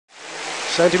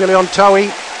St. Emilion Toei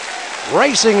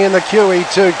racing in the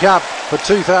QE2 Cup for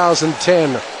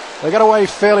 2010. They got away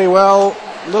fairly well.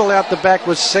 A little out the back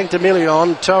was St.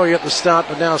 Emilion Toei at the start,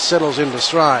 but now settles into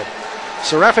stride.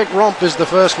 Seraphic Romp is the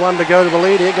first one to go to the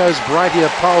lead. Here goes Brightia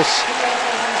Pulse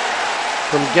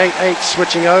from gate 8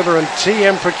 switching over, and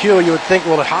M Precure you would think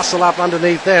will hustle up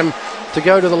underneath them to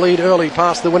go to the lead early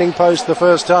past the winning post the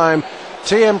first time.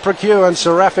 M Precure and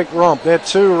Seraphic Romp, they're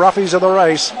two roughies of the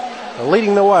race,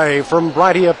 leading the way from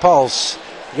Brightia Pulse.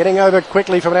 Getting over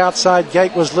quickly from an outside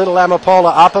gate was little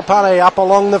Amapola. Apapane up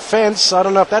along the fence. I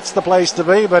don't know if that's the place to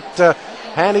be, but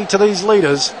handy to these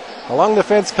leaders. Along the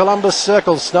fence, Columbus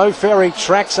Circle. Snow Ferry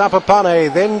tracks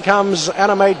Apapane. Then comes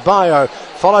Animate Bio,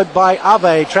 followed by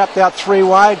Ave, trapped out 3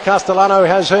 wide. Castellano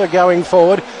has her going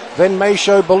forward. Then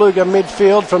Meisho Beluga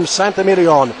midfield from St.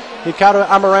 Emilion. Hikaru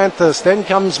Amaranthus. Then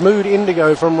comes Mood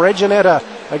Indigo from Reginetta.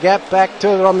 A gap back to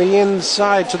it on the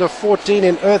inside to the 14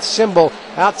 in Earth Symbol.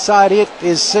 Outside it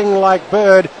is Sing Like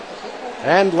Bird.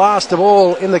 And last of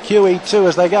all in the QE2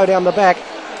 as they go down the back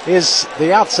is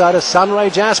the outsider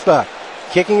Sanrei Jasper.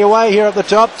 Kicking away here at the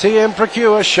top, M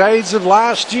Precure, shades of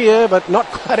last year, but not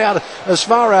quite out as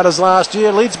far out as last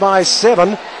year. Leads by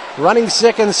 7. Running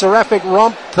second, Seraphic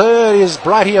Romp. Third is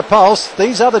Brightia Pulse.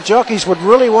 These other jockeys would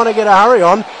really want to get a hurry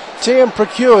on. M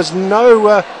Procure's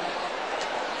no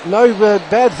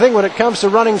bad thing when it comes to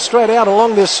running straight out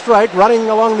along this straight. Running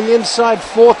along the inside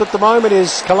fourth at the moment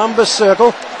is Columbus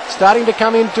Circle. Starting to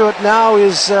come into it now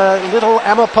is little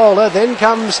Amapola. Then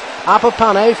comes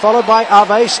Apapane, followed by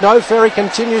Ave. Snow Ferry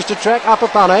continues to track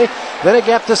Apapane. Then a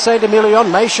gap to St.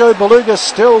 Emilion. Meisho Beluga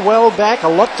still well back. A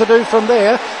lot to do from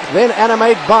there. Then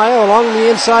Animate Bio along the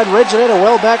inside. Reginetta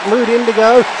well back. Mood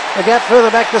Indigo. A gap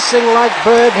further back to Sing Like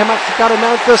Bird. Hikaru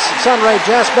Amaranthus, Sanrei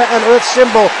Jasper and Earth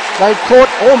Symbol. They've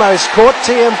almost caught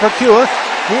M Precure.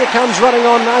 Here comes running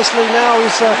on nicely now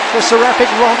is the Seraphic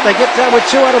Romp. They get down with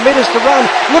 200 metres to run.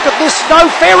 Look at this Snow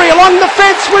Ferry along the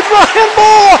fence with Ryan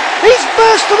Moore. He's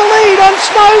burst to the lead on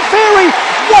Snow Ferry.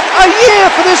 What a year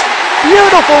for this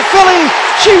beautiful filly.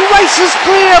 She races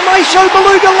clear. Meisho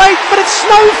Beluga late, but it's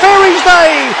Snow Ferry's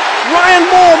day. Ryan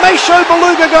Moore, Meisho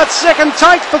Beluga got second,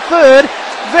 tight for third.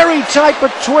 Very tight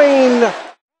between